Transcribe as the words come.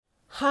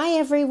Hi,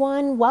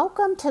 everyone.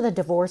 Welcome to the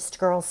Divorced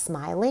Girl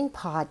Smiling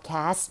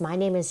podcast. My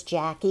name is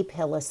Jackie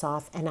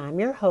Pilosoff, and I'm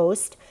your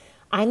host.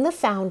 I'm the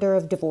founder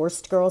of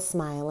Divorced Girl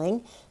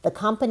Smiling, the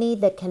company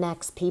that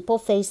connects people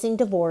facing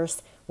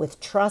divorce with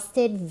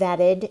trusted,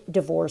 vetted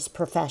divorce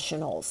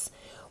professionals.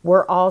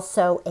 We're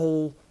also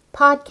a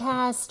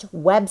podcast,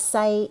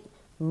 website,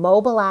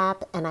 mobile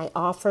app, and I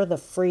offer the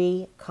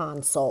free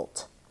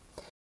consult.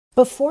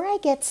 Before I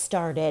get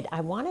started,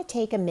 I want to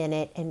take a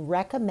minute and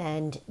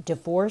recommend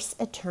divorce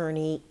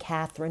attorney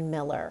Catherine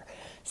Miller.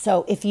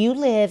 So if you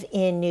live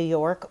in New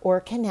York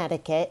or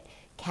Connecticut,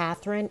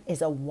 Catherine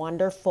is a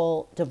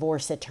wonderful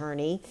divorce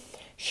attorney.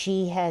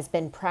 She has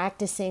been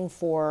practicing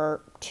for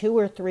 2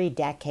 or 3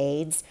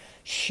 decades.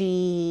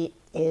 She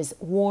is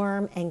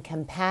warm and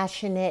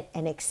compassionate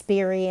and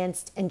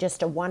experienced and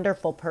just a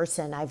wonderful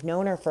person. I've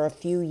known her for a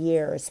few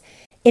years.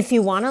 If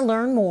you want to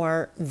learn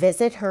more,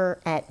 visit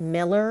her at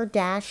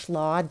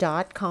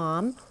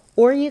miller-law.com,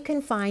 or you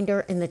can find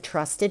her in the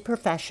Trusted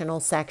Professional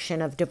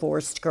section of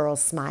Divorced Girl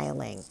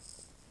Smiling.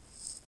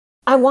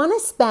 I want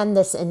to spend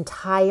this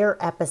entire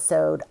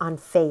episode on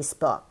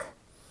Facebook.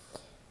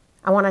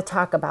 I want to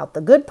talk about the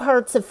good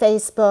parts of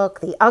Facebook,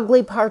 the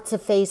ugly parts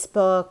of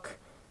Facebook,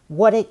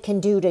 what it can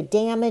do to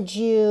damage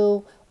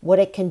you, what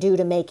it can do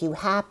to make you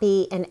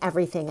happy, and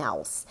everything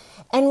else.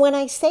 And when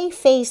I say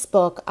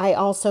Facebook, I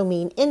also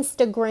mean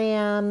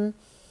Instagram,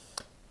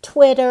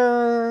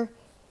 Twitter,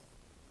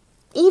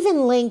 even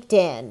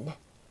LinkedIn,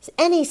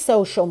 any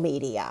social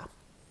media.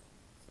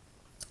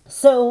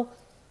 So,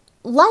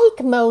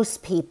 like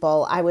most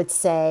people, I would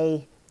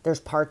say there's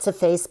parts of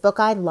Facebook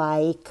I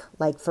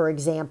like for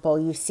example,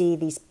 you see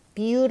these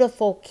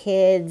beautiful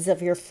kids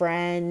of your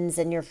friends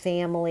and your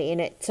family,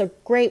 and it's a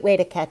great way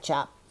to catch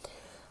up.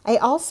 I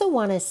also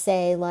want to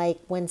say, like,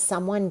 when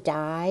someone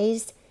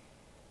dies,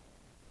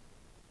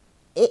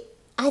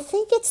 I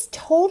think it's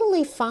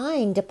totally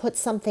fine to put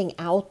something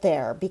out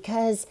there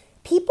because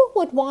people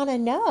would want to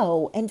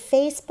know, and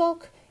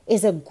Facebook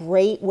is a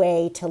great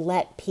way to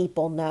let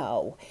people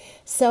know.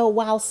 So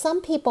while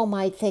some people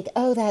might think,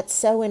 oh, that's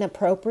so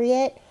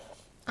inappropriate,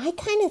 I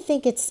kind of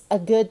think it's a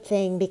good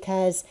thing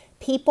because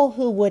people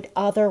who would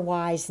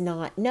otherwise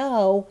not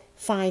know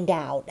find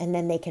out, and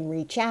then they can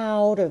reach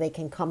out or they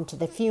can come to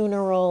the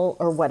funeral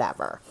or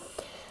whatever.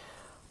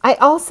 I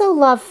also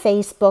love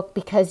Facebook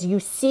because you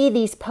see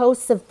these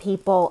posts of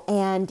people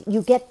and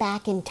you get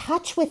back in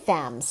touch with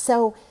them.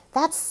 So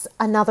that's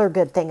another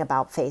good thing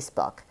about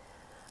Facebook.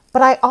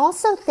 But I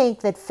also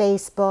think that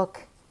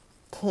Facebook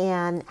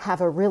can have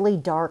a really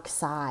dark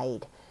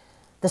side.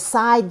 The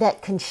side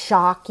that can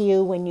shock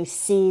you when you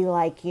see,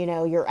 like,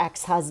 your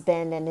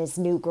ex-husband and his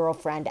new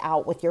girlfriend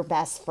out with your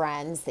best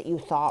friends that you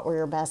thought were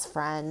your best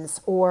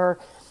friends. Or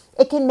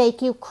it can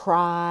make you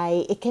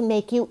cry. It can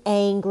make you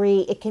angry.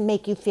 It can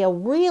make you feel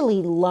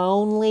really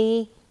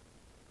lonely,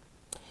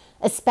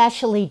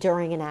 especially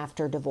during and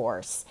after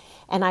divorce.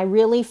 And I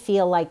really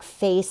feel like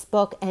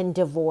Facebook and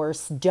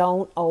divorce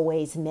don't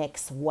always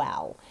mix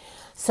well.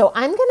 So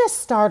I'm going to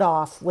start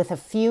off with a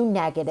few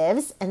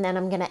negatives, and then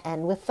I'm going to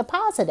end with the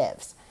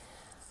positives.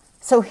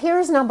 So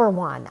here's number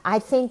one. I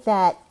think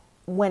that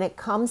when it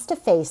comes to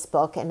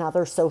Facebook and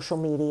other social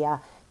media,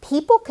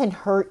 people can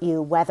hurt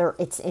you whether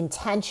it's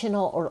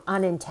intentional or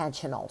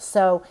unintentional.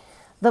 So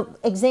the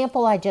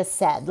example I just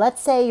said,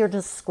 let's say you're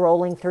just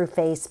scrolling through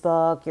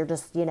Facebook, you're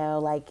just,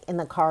 like in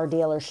the car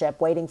dealership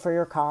waiting for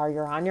your car,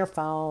 you're on your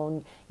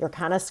phone, you're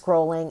kind of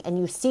scrolling, and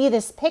you see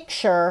this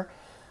picture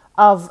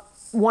of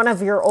one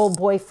of your old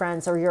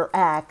boyfriends or your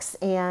ex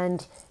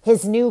and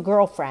his new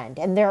girlfriend,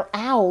 and they're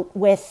out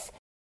with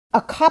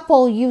a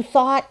couple you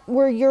thought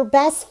were your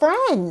best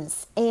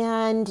friends,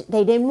 and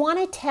they didn't want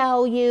to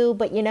tell you,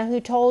 but you know who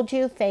told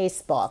you?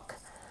 Facebook.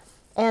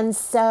 And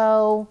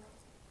so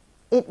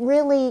it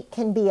really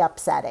can be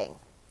upsetting.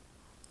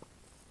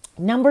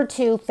 Number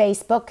two,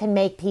 Facebook can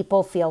make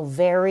people feel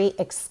very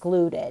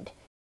excluded.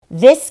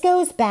 This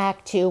goes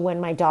back to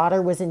when my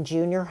daughter was in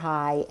junior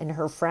high and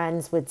her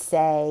friends would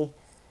say,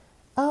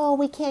 oh,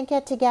 we can't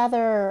get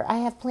together. I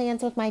have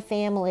plans with my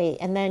family.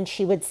 And then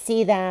she would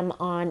see them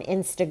on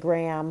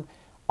Instagram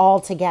all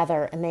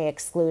together and they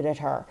excluded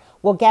her.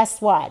 Well,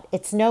 guess what?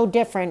 It's no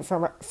different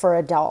for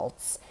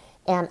adults.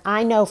 And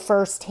I know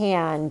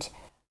firsthand,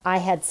 I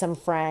had some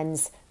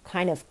friends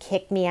kind of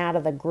kick me out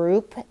of the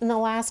group in the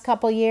last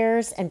couple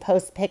years and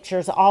post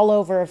pictures all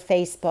over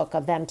Facebook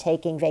of them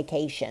taking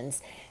vacations.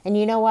 And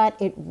you know what?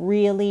 It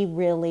really,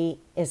 really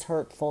is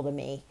hurtful to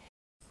me.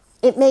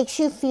 It makes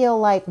you feel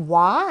like,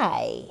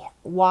 why?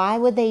 Why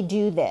would they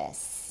do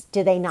this?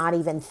 Do they not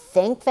even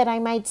think that I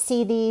might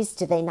see these?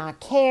 Do they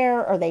not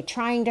care? Are they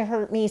trying to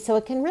hurt me? So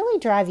it can really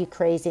drive you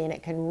crazy, and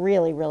it can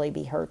really, really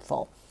be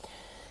hurtful.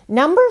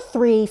 Number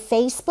three,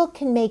 Facebook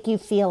can make you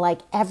feel like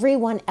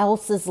everyone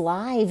else's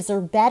lives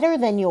are better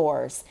than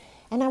yours.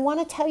 And I want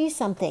to tell you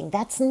something.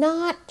 That's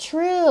not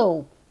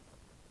true.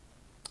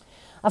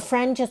 A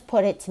friend just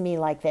put it to me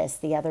like this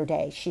the other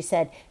day. She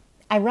said,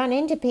 I run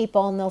into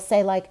people and they'll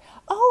say like,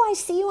 oh, I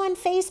see you on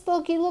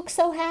Facebook. You look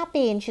so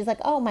happy. And she's like,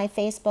 oh, my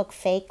Facebook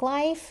fake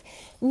life.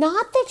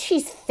 Not that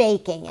she's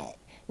faking it,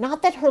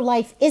 Not that her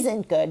life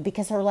isn't good,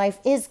 because her life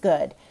is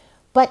good,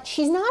 but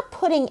she's not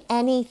putting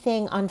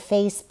anything on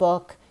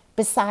Facebook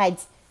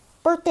besides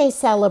birthday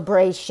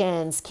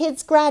celebrations,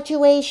 kids'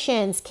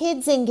 graduations,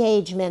 kids'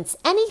 engagements.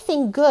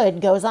 Anything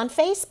good goes on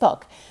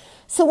Facebook.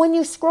 So when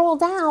you scroll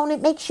down,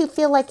 it makes you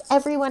feel like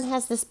everyone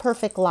has this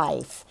perfect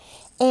life.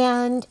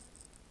 And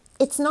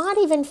it's not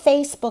even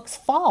Facebook's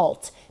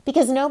fault,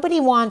 because nobody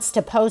wants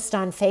to post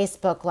on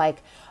Facebook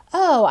like,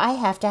 oh, I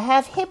have to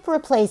have hip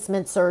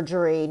replacement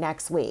surgery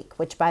next week,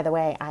 which, by the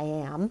way, I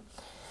am.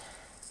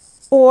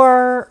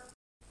 Or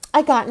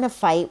I got in a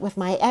fight with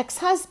my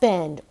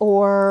ex-husband,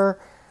 or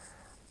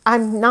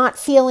I'm not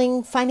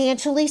feeling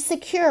financially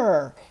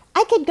secure.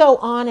 I could go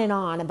on and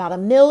on about a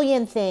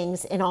million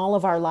things in all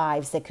of our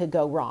lives that could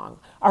go wrong.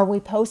 Are we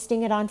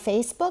posting it on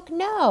Facebook?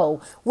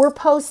 No. We're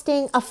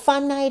posting a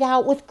fun night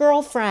out with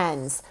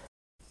girlfriends.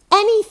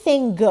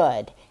 Anything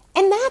good.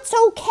 And that's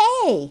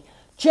okay.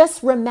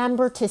 Just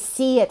remember to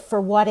see it for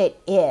what it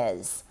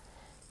is.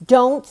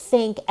 Don't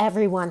think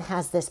everyone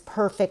has this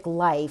perfect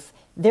life.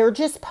 They're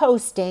just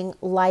posting,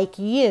 like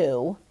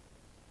you,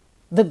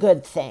 the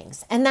good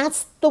things. And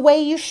that's the way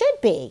you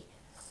should be.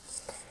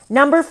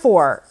 Number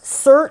 4,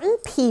 certain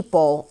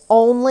people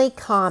only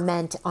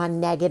comment on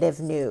negative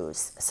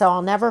news. So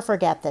I'll never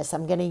forget this.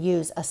 I'm going to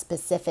use a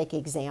specific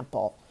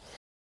example.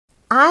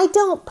 I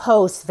don't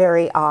post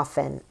very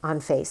often on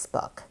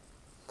Facebook.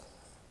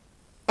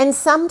 And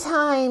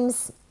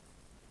sometimes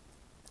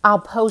I'll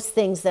post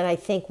things that I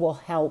think will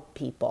help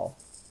people.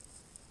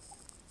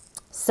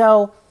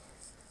 So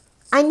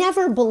I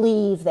never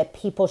believe that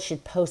people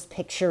should post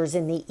pictures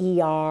in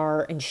the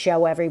ER and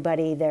show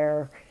everybody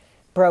their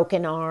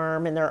broken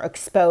arm and their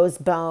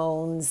exposed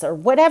bones or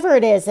whatever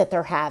it is that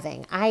they're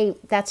having.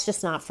 That's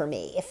just not for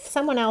me. If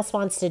someone else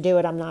wants to do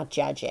it, I'm not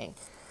judging.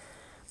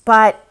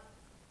 But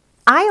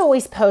I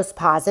always post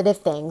positive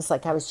things,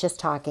 like I was just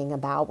talking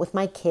about, with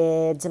my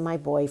kids and my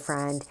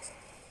boyfriend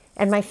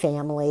and my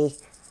family.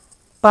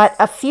 But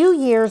a few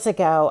years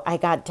ago, I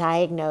got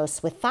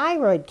diagnosed with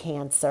thyroid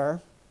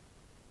cancer.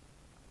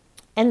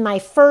 And my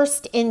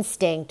first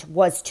instinct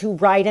was to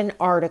write an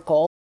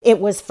article.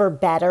 It was for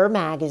Better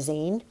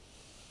Magazine.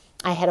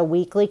 I had a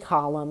weekly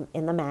column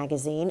in the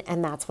magazine,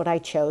 and that's what I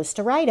chose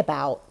to write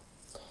about.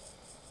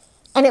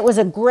 And it was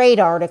a great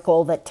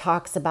article that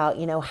talks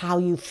about, how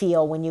you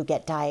feel when you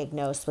get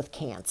diagnosed with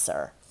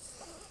cancer.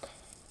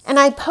 And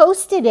I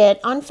posted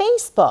it on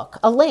Facebook,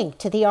 a link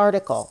to the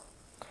article.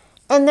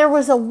 And there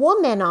was a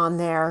woman on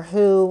there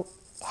who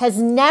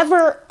has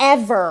never,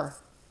 ever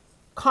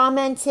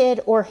commented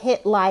or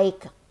hit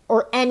like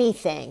or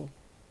anything.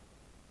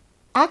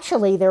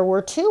 Actually, there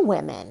were 2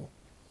 women.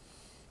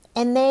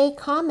 And they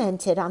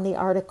commented on the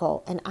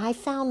article, and I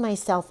found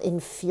myself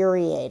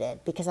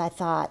infuriated because I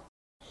thought,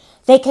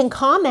 they can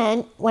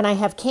comment when I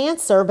have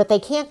cancer, but they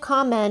can't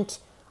comment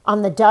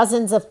on the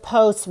dozens of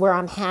posts where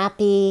I'm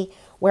happy,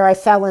 where I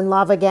fell in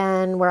love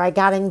again, where I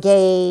got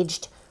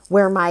engaged,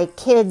 where my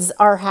kids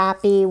are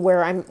happy,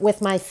 where I'm with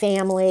my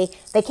family.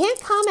 They can't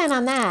comment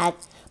on that,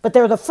 but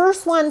they're the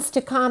first ones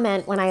to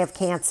comment when I have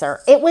cancer.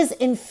 It was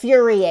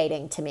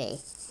infuriating to me.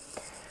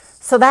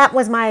 So that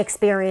was my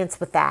experience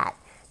with that.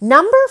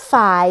 Number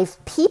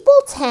 5, people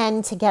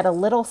tend to get a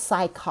little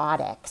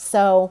psychotic.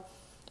 So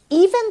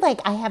even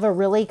I have a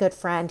really good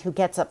friend who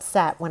gets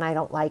upset when I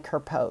don't like her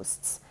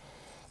posts.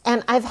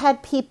 And I've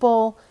had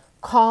people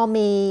call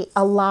me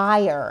a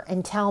liar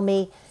and tell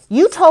me,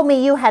 you told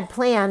me you had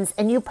plans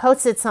and you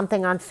posted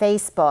something on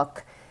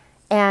Facebook.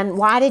 And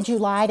why did you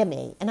lie to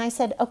me? And I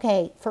said,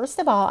 okay, first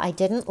of all, I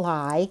didn't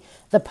lie.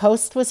 The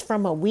post was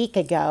from a week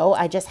ago.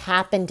 I just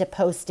happened to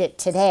post it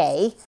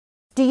today.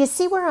 Do you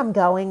see where I'm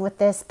going with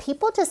this?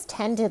 People just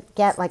tend to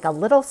get a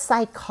little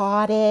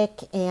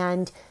psychotic,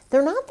 and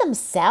they're not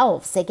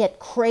themselves. They get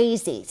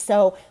crazy.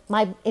 So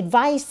my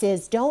advice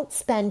is, don't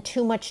spend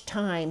too much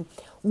time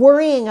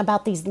worrying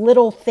about these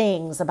little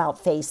things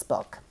about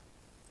Facebook.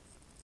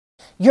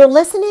 You're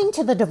listening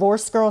to the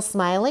Divorced Girl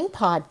Smiling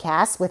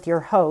podcast with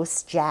your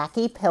host,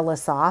 Jackie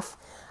Pilosoff.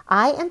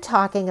 I am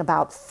talking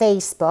about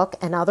Facebook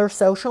and other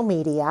social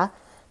media,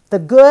 the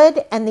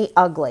good and the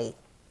ugly.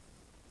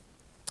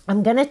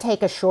 I'm going to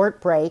take a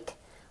short break.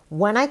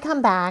 When I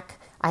come back,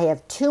 I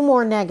have 2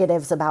 more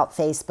negatives about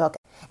Facebook.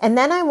 And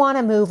then I want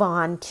to move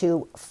on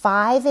to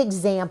 5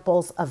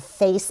 examples of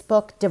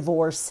Facebook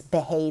divorce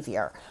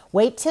behavior.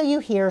 Wait till you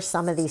hear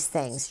some of these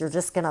things. You're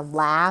just going to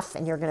laugh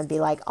and you're going to be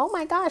like, oh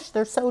my gosh,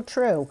 they're so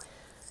true.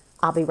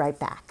 I'll be right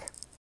back.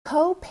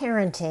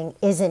 Co-parenting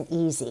isn't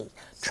easy.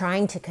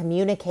 Trying to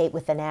communicate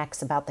with an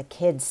ex about the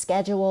kids'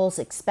 schedules,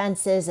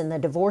 expenses, and the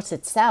divorce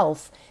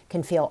itself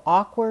can feel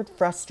awkward,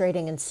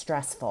 frustrating, and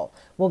stressful.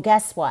 Well,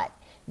 guess what?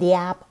 The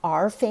app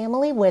Our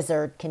Family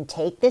Wizard can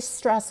take this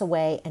stress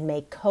away and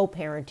make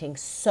co-parenting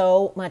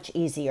so much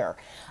easier.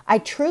 I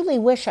truly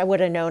wish I would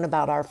have known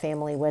about Our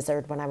Family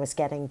Wizard when I was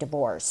getting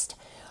divorced.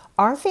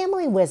 Our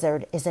Family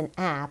Wizard is an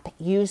app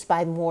used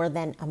by more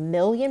than 1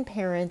 million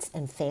parents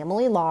and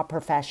family law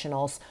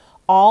professionals,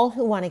 all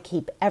who want to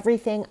keep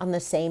everything on the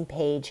same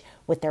page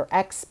with their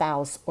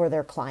ex-spouse or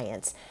their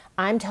clients.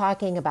 I'm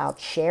talking about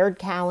shared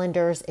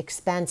calendars,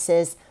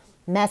 expenses,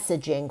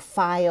 messaging,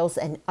 files,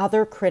 and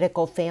other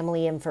critical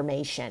family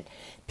information.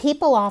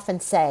 People often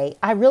say,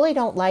 I really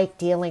don't like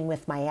dealing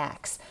with my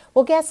ex.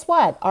 Well, guess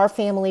what? Our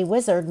Family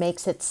Wizard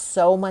makes it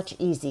so much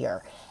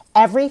easier.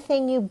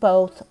 Everything you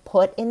both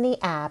put in the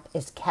app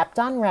is kept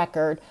on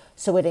record,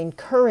 so it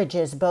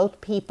encourages both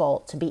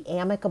people to be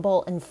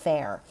amicable and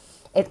fair.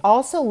 It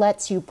also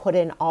lets you put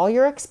in all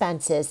your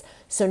expenses,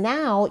 so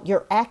now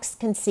your ex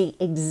can see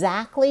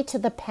exactly to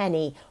the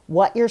penny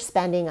what you're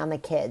spending on the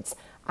kids.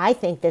 I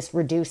think this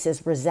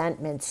reduces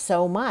resentment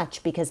so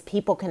much because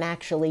people can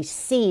actually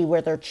see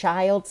where their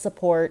child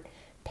support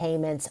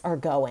payments are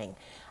going.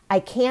 I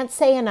can't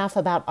say enough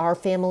about Our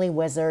Family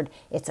Wizard.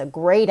 It's a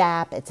great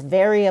app, it's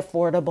very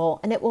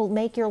affordable, and it will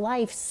make your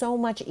life so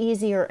much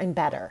easier and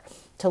better.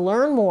 To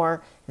learn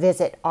more,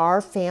 visit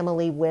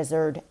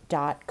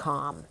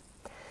ourfamilywizard.com.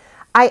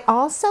 I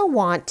also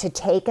want to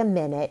take a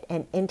minute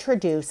and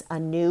introduce a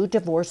new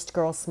Divorced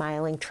Girl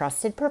Smiling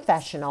trusted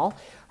professional.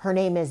 Her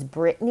name is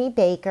Brittany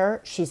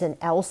Baker. She's an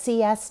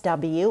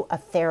LCSW, a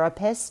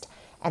therapist,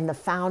 and the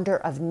founder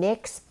of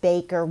Nix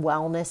Baker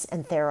Wellness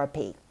and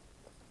Therapy.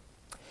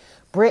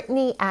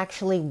 Brittany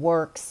actually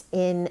works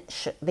in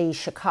the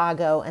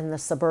Chicago and the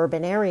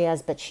suburban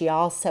areas, but she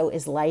also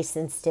is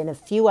licensed in a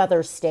few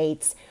other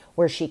states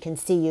where she can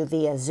see you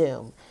via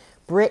Zoom.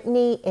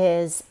 Brittany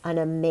is an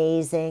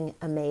amazing,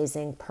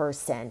 amazing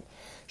person.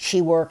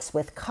 She works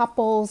with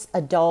couples,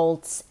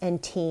 adults,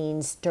 and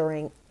teens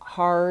during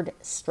hard,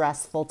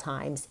 stressful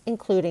times,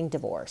 including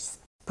divorce.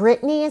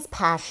 Brittany is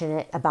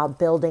passionate about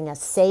building a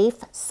safe,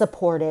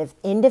 supportive,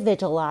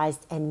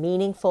 individualized, and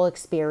meaningful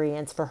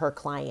experience for her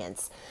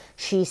clients.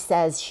 She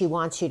says she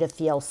wants you to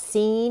feel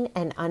seen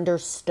and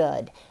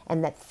understood,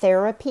 and that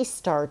therapy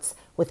starts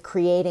with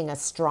creating a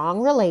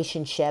strong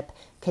relationship,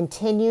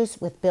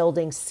 continues with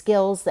building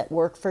skills that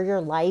work for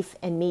your life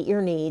and meet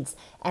your needs,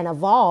 and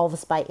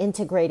evolves by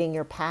integrating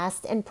your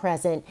past and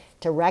present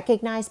to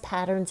recognize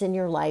patterns in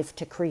your life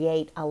to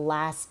create a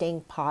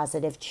lasting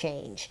positive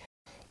change.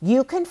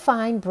 You can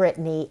find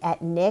Brittany at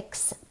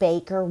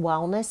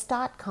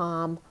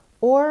nixbakerwellness.com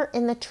or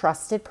in the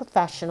Trusted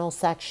Professional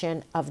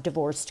section of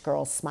Divorced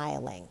Girls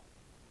Smiling.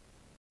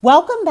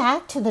 Welcome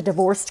back to the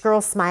Divorced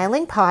Girls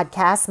Smiling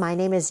podcast. My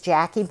name is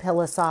Jackie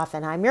Pilosoff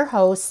and I'm your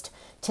host.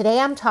 Today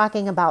I'm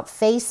talking about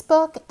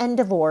Facebook and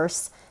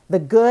divorce, the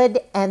good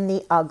and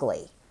the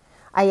ugly.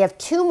 I have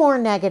two more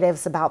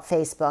negatives about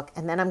Facebook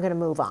and then I'm going to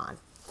move on.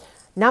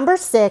 Number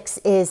 6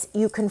 is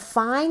you can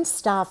find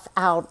stuff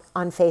out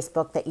on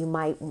Facebook that you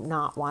might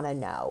not want to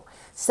know.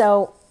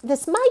 So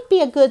this might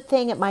be a good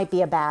thing, it might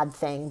be a bad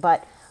thing,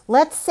 but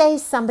let's say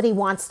somebody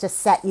wants to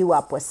set you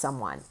up with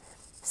someone.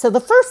 So the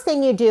first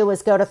thing you do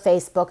is go to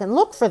Facebook and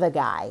look for the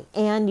guy,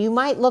 and you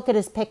might look at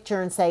his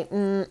picture and say,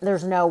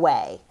 there's no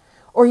way.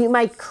 Or you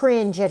might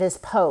cringe at his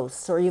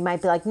posts, or you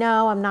might be like,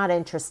 no, I'm not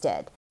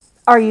interested.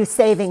 Are you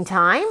saving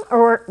time?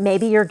 Or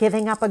maybe you're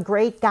giving up a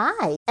great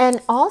guy.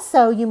 And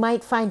also you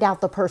might find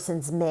out the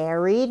person's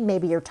married.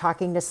 Maybe you're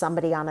talking to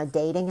somebody on a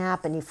dating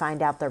app and you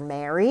find out they're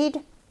married.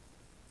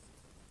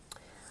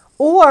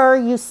 Or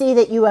you see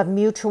that you have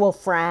mutual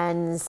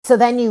friends. So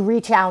then you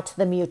reach out to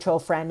the mutual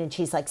friend and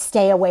she's like,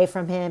 stay away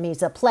from him.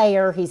 He's a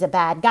player. He's a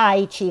bad guy.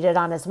 He cheated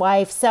on his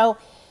wife. So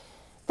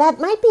that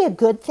might be a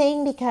good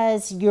thing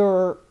because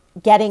you're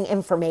getting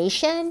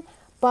information,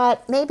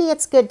 but maybe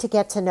it's good to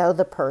get to know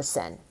the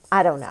person.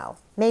 I don't know.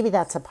 Maybe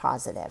that's a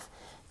positive.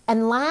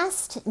 And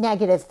last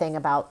negative thing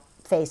about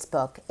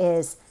Facebook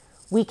is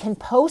we can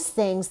post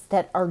things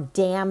that are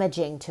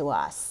damaging to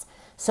us.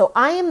 So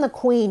I am the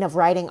queen of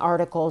writing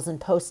articles and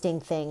posting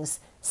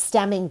things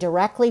stemming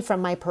directly from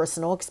my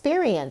personal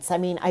experience. I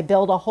mean, I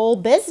build a whole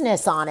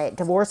business on it,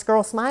 Divorced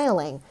Girl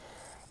Smiling.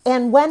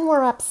 And when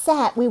we're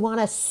upset, we want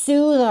to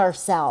soothe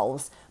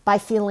ourselves by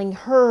feeling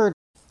heard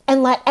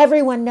and let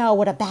everyone know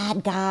what a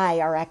bad guy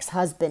our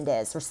ex-husband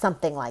is or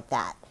something like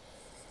that.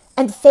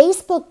 And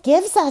Facebook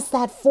gives us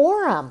that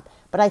forum,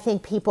 but I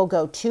think people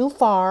go too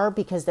far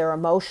because they're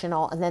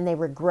emotional and then they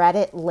regret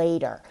it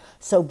later.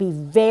 So be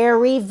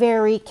very,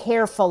 very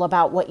careful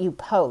about what you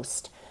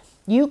post.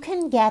 You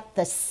can get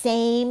the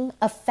same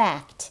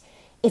effect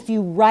if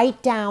you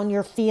write down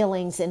your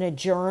feelings in a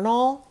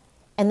journal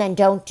and then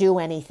don't do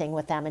anything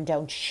with them and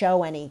don't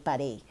show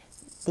anybody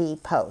the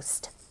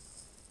post.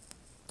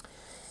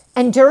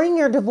 And during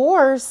your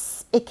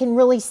divorce, it can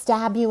really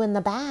stab you in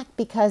the back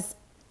because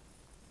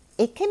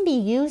it can be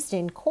used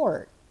in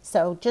court.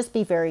 So just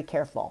be very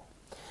careful.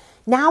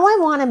 Now I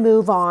want to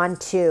move on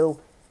to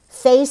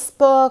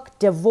Facebook,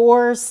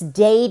 divorce,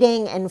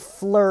 dating, and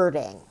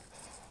flirting.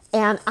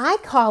 And I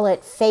call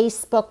it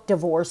Facebook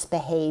divorce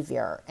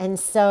behavior. And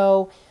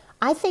so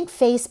I think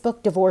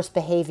Facebook divorce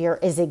behavior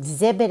is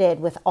exhibited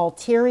with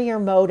ulterior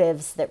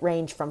motives that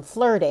range from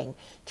flirting,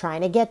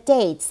 trying to get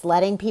dates,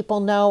 letting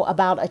people know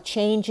about a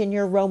change in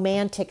your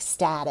romantic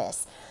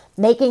status,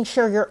 making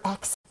sure your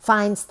ex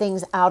finds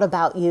things out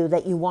about you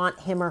that you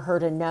want him or her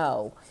to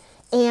know,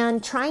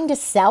 and trying to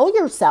sell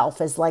yourself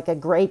is like a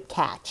great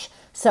catch.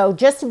 So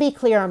just to be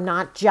clear, I'm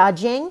not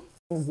judging.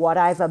 what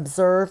I've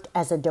observed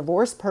as a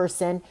divorced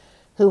person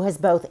who has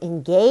both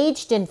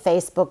engaged in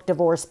Facebook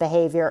divorce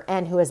behavior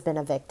and who has been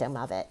a victim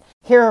of it.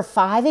 Here are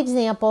 5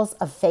 examples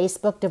of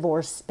Facebook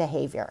divorce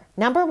behavior.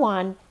 Number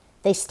 1,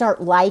 they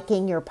start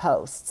liking your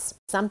posts.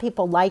 Some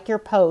people like your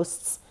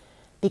posts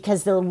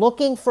because they're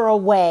looking for a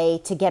way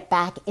to get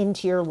back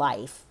into your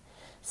life.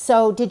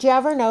 So did you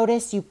ever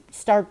notice you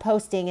start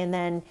posting and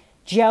then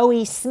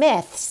Joey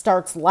Smith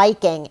starts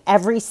liking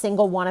every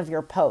single one of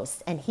your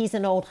posts, and he's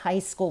an old high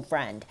school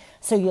friend.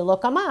 So you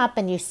look him up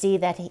and you see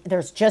that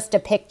there's just a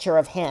picture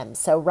of him.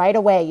 So right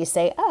away you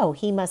say, oh,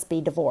 he must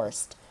be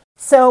divorced.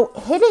 So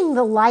hitting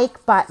the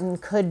like button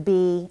could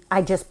be,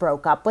 I just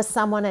broke up with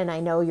someone and I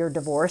know you're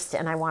divorced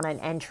and I want an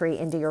entry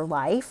into your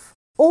life.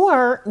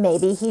 Or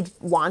maybe he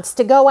wants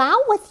to go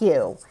out with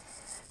you.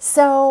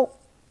 So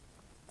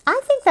I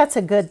think that's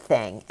a good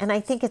thing. And I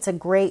think it's a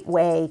great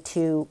way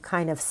to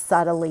kind of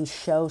subtly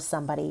show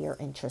somebody you're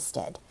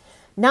interested.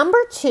 Number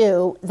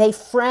 2, they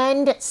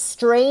friend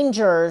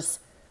strangers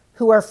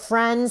who are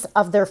friends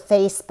of their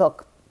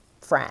Facebook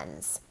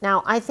friends.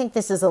 Now, I think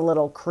this is a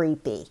little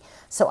creepy.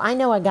 So I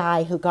know a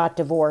guy who got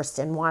divorced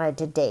and wanted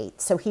to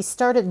date. So he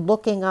started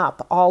looking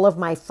up all of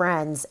my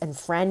friends and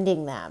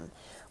friending them.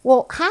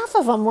 Well, half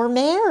of them were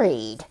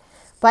married,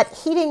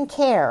 but he didn't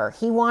care.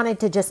 He wanted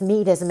to just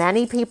meet as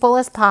many people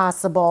as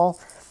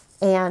possible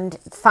and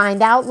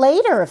find out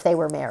later if they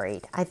were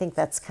married. I think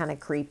that's kind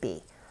of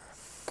creepy.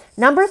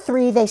 Number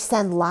 3, they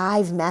send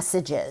live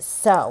messages.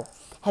 So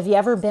have you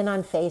ever been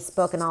on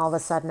Facebook and all of a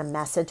sudden a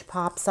message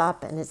pops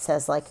up and it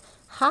says like,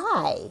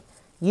 hi?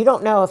 You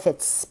don't know if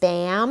it's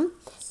spam.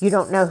 You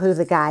don't know who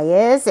the guy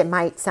is. It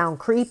might sound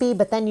creepy,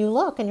 but then you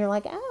look and you're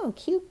like, oh,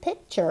 cute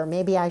picture.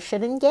 Maybe I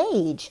should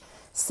engage.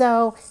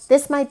 So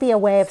this might be a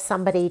way of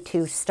somebody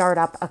to start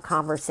up a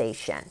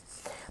conversation.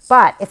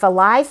 But if a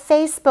live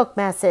Facebook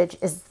message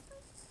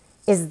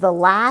is the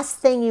last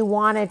thing you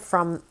wanted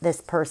from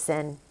this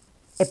person,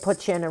 it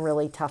puts you in a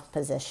really tough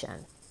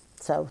position.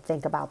 So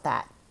think about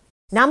that.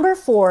 Number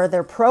 4,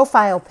 their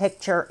profile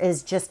picture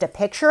is just a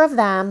picture of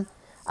them,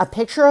 a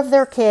picture of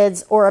their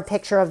kids, or a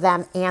picture of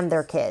them and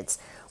their kids.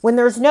 When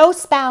there's no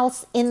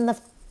spouse in the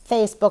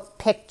Facebook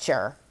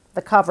picture,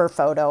 the cover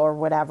photo or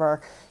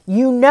whatever,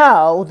 you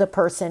know the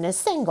person is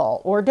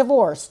single or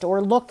divorced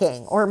or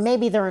looking, or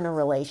maybe they're in a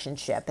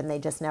relationship and they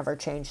just never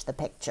changed the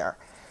picture.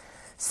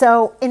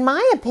 So in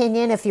my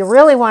opinion, if you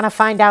really want to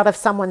find out if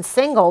someone's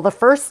single, the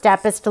first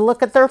step is to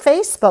look at their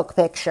Facebook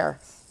picture.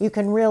 You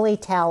can really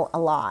tell a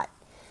lot.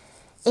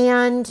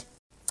 And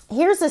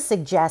here's a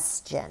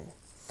suggestion.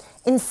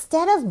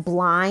 Instead of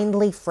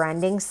blindly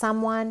friending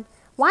someone,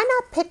 why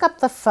not pick up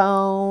the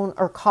phone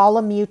or call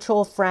a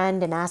mutual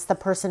friend and ask the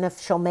person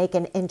if she'll make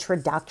an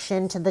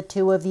introduction to the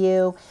two of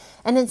you?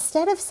 And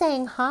instead of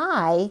saying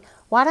hi,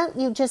 why don't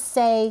you just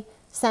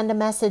send a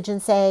message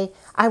and say,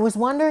 I was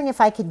wondering if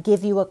I could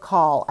give you a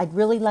call. I'd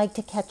really like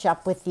to catch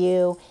up with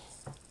you.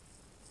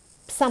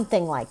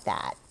 Something like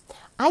that.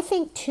 I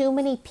think too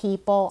many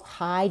people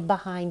hide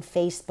behind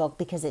Facebook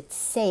because it's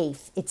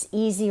safe. It's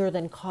easier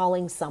than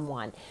calling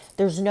someone.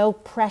 There's no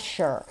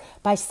pressure.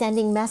 By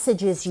sending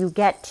messages, you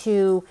get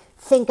to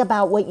think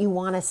about what you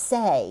want to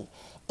say.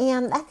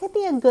 And that could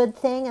be a good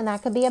thing and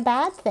that could be a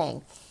bad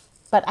thing.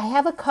 But I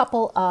have a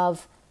couple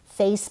of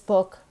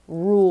Facebook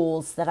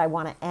rules that I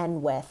want to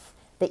end with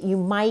that you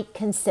might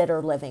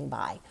consider living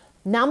by.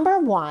 Number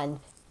 1,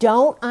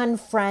 don't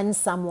unfriend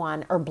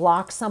someone or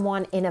block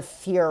someone in a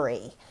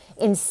fury.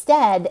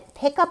 Instead,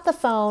 pick up the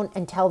phone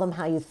and tell them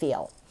how you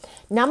feel.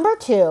 Number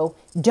 2,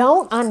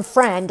 don't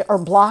unfriend or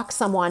block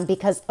someone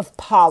because of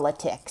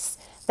politics.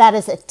 That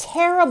is a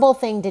terrible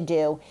thing to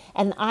do,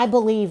 and I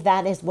believe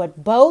that is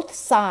what both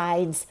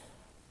sides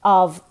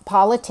of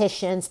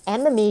politicians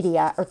and the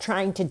media are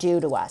trying to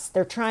do to us.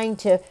 They're trying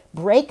to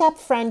break up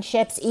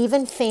friendships,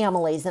 even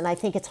families, and I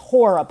think it's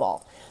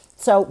horrible.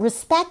 So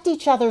respect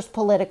each other's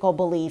political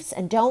beliefs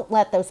and don't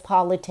let those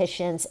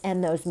politicians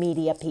and those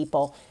media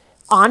people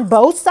on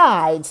both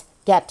sides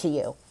get to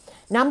you.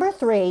 Number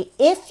 3,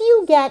 if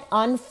you get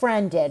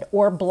unfriended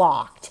or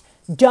blocked,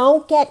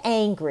 don't get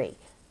angry.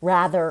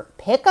 Rather,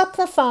 pick up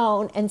the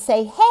phone and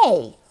say,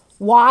 hey,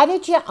 why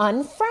did you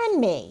unfriend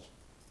me?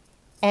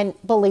 And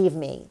believe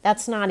me,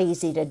 that's not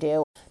easy to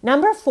do.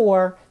 Number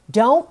 4,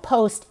 don't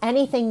post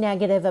anything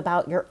negative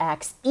about your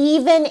ex,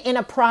 even in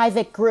a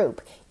private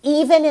group,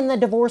 even in the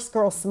Divorced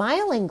Girl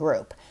Smiling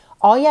group.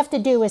 All you have to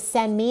do is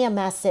send me a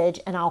message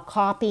and I'll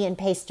copy and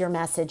paste your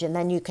message, and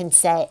then you can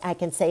say, I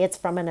can say it's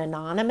from an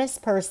anonymous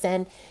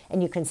person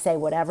and you can say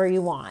whatever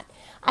you want.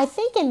 I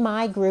think in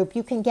my group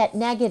you can get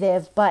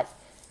negative, but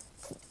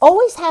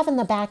always have in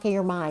the back of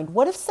your mind,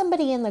 what if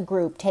somebody in the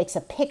group takes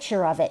a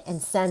picture of it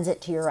and sends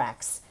it to your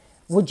ex?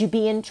 Would you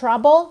be in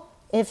trouble?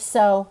 If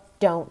so,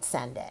 don't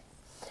send it.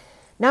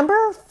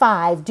 Number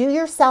 5, do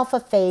yourself a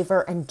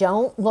favor and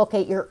don't look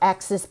at your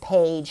ex's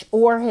page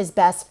or his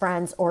best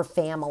friends or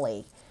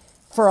family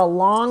for a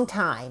long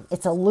time.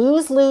 It's a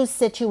lose-lose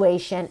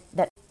situation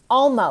that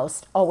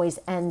almost always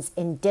ends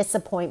in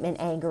disappointment,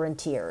 anger, and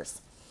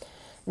tears.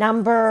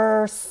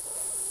 Number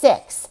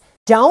 6,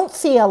 Don't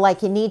feel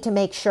like you need to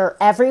make sure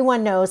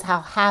everyone knows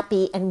how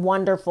happy and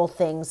wonderful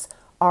things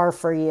are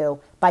for you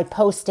by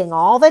posting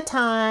all the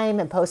time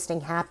and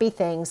posting happy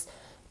things.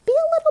 Be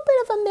a little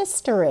bit of a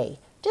mystery.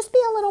 Just be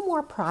a little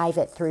more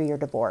private through your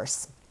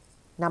divorce.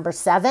 Number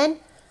 7,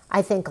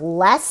 I think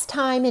less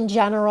time in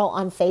general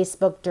on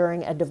Facebook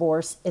during a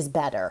divorce is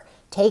better.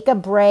 Take a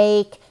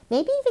break,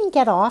 maybe even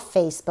get off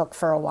Facebook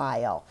for a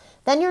while.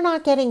 Then you're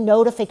not getting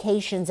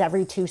notifications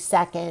every 2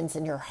 seconds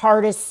and your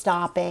heart is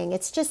stopping.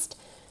 It's just,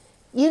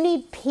 you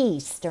need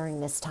peace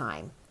during this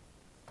time.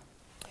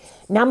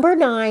 Number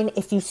 9,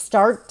 if you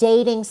start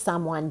dating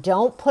someone,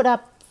 don't put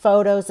up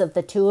photos of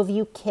the two of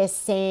you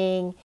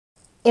kissing.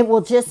 It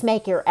will just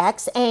make your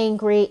ex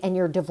angry and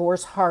your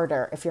divorce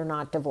harder if you're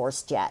not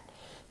divorced yet.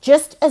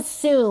 Just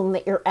assume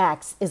that your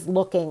ex is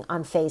looking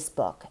on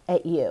Facebook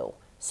at you.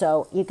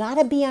 So you got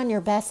to be on your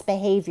best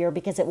behavior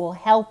because it will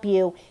help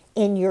you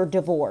in your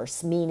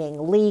divorce,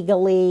 meaning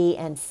legally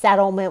and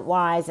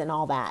settlement-wise and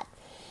all that.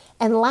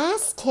 And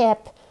last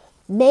tip,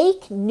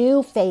 make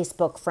new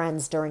Facebook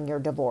friends during your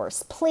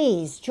divorce.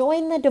 Please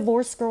join the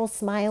Divorce Girls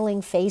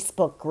Smiling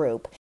Facebook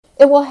group.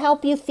 It will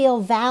help you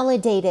feel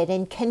validated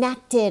and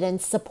connected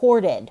and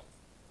supported.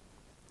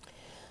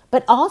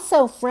 But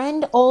also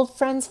old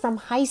friends from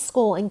high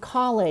school and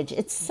college.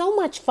 It's so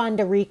much fun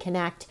to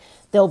reconnect.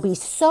 They'll be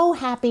so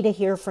happy to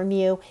hear from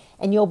you,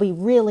 and you'll be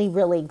really,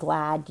 really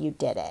glad you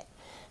did it.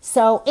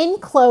 So in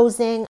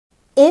closing,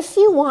 if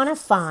you want to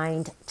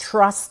find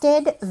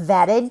trusted,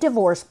 vetted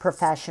divorce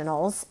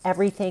professionals,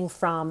 everything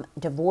from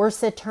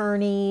divorce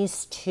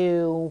attorneys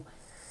to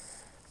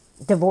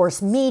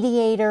divorce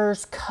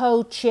mediators,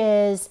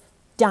 coaches,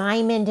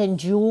 diamond and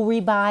jewelry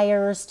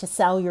buyers to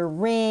sell your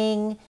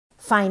ring,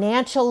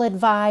 financial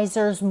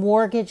advisors,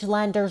 mortgage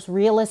lenders,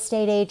 real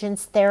estate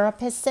agents,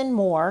 therapists, and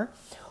more,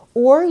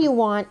 or you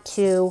want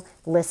to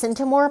listen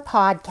to more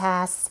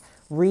podcasts,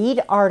 read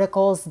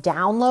articles,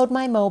 download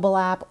my mobile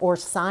app, or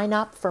sign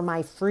up for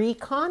my free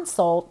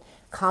consult,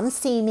 come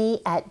see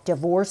me at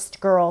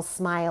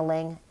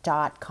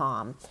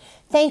divorcedgirlsmiling.com.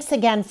 Thanks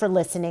again for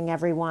listening,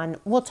 everyone.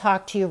 We'll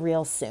talk to you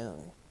real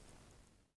soon.